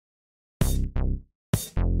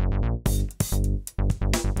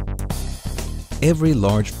Every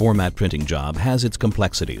large format printing job has its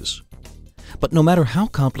complexities. But no matter how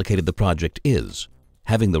complicated the project is,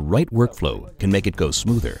 having the right workflow can make it go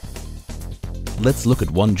smoother. Let's look at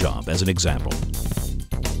one job as an example.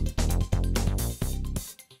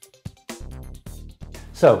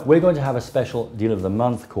 So we're going to have a special Deal of the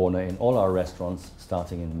Month corner in all our restaurants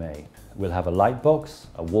starting in May. We'll have a light box,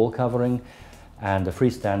 a wall covering, and a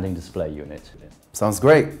freestanding display unit. Sounds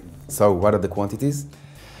great. So what are the quantities?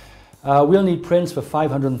 We'll need prints for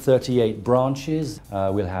 538 branches.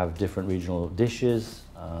 We'll have different regional dishes,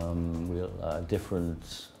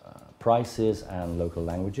 different prices and local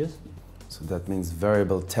languages. So that means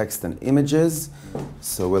variable text and images.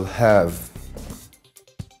 So we'll have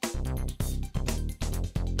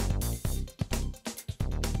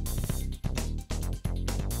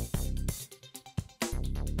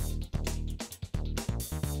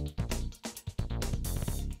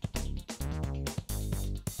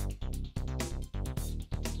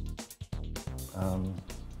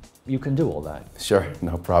you can do all that. Sure,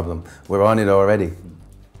 no problem. We're on it already.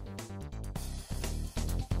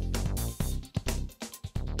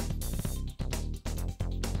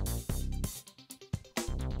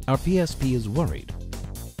 Our PSP is worried,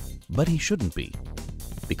 but he shouldn't be,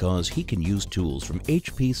 because he can use tools from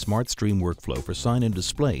HP SmartStream Workflow for sign and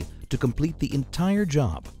display to complete the entire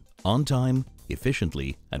job on time,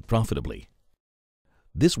 efficiently, and profitably.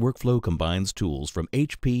 This workflow combines tools from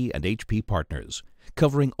HP and HP partners,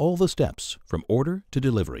 covering all the steps from order to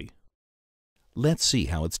delivery. Let's see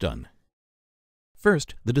how it's done.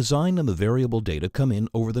 First, the design and the variable data come in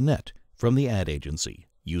over the net from the ad agency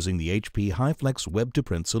using the HP HiFlex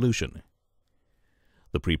Web-to-Print solution.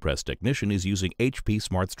 The prepress technician is using HP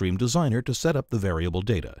SmartStream Designer to set up the variable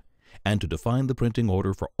data and to define the printing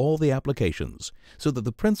order for all the applications so that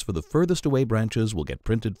the prints for the furthest away branches will get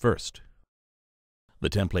printed first. The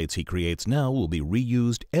templates he creates now will be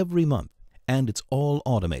reused every month, and it's all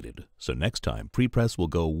automated, so next time prepress will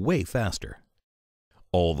go way faster.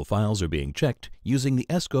 All the files are being checked using the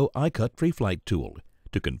ESCO iCut Preflight tool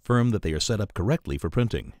to confirm that they are set up correctly for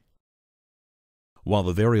printing. While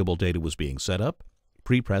the variable data was being set up,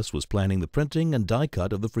 prepress was planning the printing and die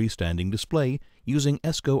cut of the freestanding display using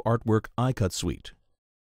ESCO Artwork iCut Suite.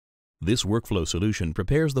 This workflow solution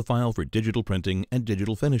prepares the file for digital printing and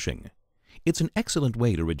digital finishing. It's an excellent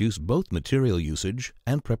way to reduce both material usage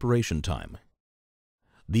and preparation time.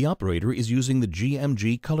 The operator is using the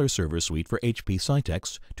GMG Color Server Suite for HP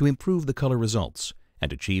Scitex to improve the color results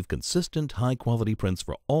and achieve consistent high-quality prints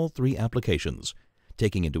for all three applications,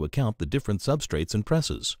 taking into account the different substrates and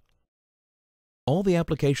presses. All the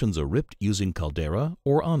applications are ripped using Caldera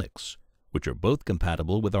or Onyx, which are both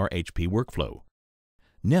compatible with our HP workflow.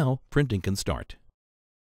 Now printing can start.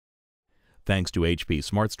 Thanks to HP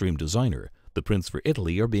SmartStream Designer, the prints for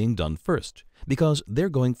Italy are being done first because they're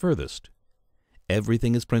going furthest.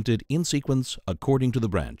 Everything is printed in sequence according to the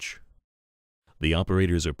branch. The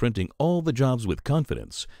operators are printing all the jobs with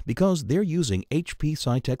confidence because they're using HP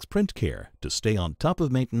Scitex Print Care to stay on top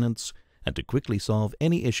of maintenance and to quickly solve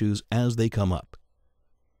any issues as they come up.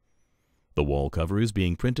 The wall cover is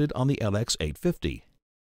being printed on the LX850.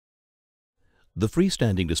 The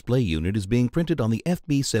freestanding display unit is being printed on the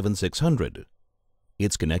FB7600.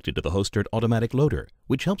 It's connected to the Hostert automatic loader,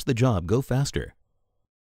 which helps the job go faster.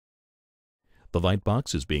 The light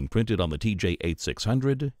box is being printed on the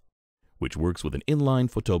TJ8600, which works with an inline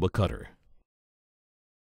Fotoba cutter.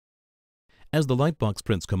 As the light box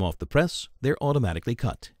prints come off the press, they're automatically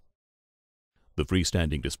cut. The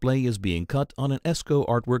freestanding display is being cut on an ESCO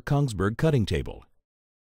Artwork Kongsberg cutting table.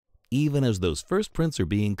 Even as those first prints are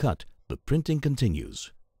being cut, the printing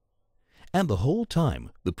continues. And the whole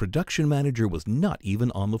time, the production manager was not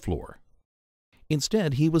even on the floor.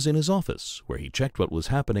 Instead, he was in his office, where he checked what was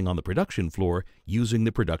happening on the production floor using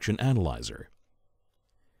the production analyzer.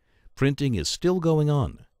 Printing is still going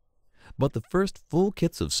on, but the first full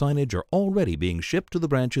kits of signage are already being shipped to the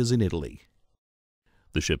branches in Italy.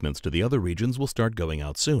 The shipments to the other regions will start going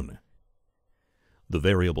out soon. The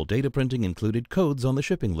variable data printing included codes on the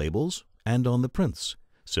shipping labels and on the prints,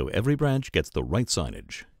 so every branch gets the right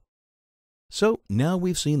signage. So now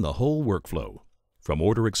we've seen the whole workflow, from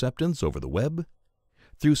order acceptance over the web,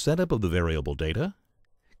 through setup of the variable data,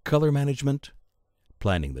 color management,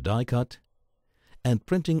 planning the die cut, and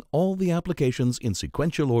printing all the applications in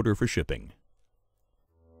sequential order for shipping.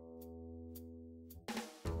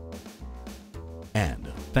 And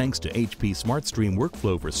thanks to HP SmartStream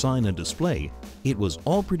Workflow for sign and display, it was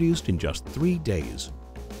all produced in just 3 days.